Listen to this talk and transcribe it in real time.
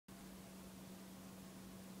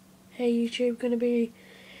Hey YouTube, going to be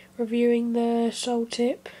reviewing the Sole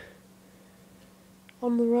Tip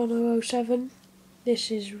on the Ron 007. This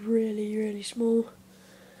is really small.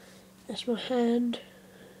 That's my hand.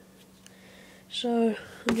 So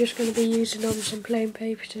I'm just going to be using on some plain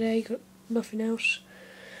paper today, got nothing else.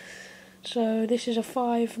 So this is a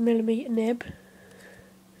 5mm nib.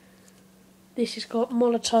 This has got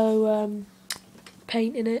Molotow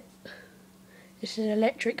paint in it. This is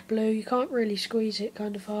electric blue, you can't really squeeze it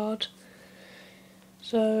kind of hard.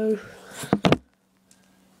 So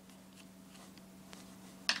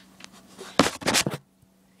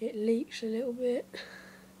it leaks a little bit.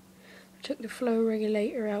 I took the flow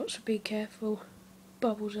regulator out, so be careful.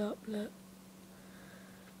 Bubbles up, look.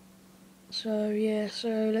 So yeah,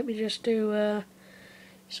 so let me just do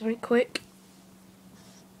something quick.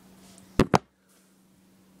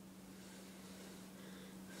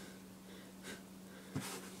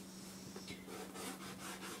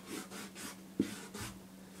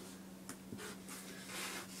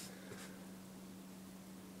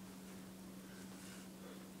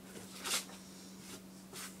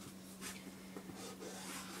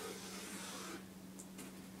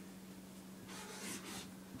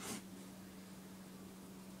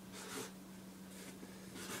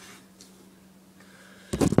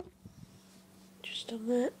 Just on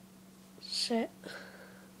that, set.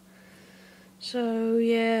 So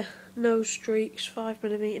yeah, no streaks,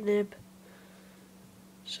 5mm nib.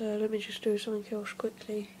 So let me just do something else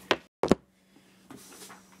quickly.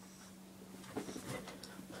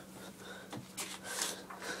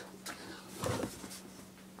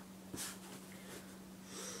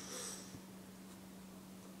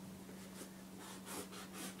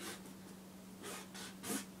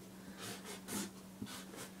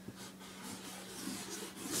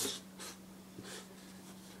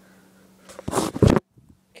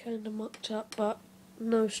 Kinda mucked up, but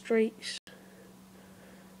no streaks.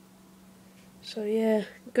 So yeah,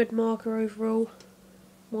 good marker overall.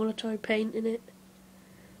 Molotow paint in it.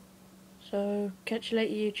 So catch you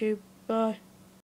later YouTube. Bye.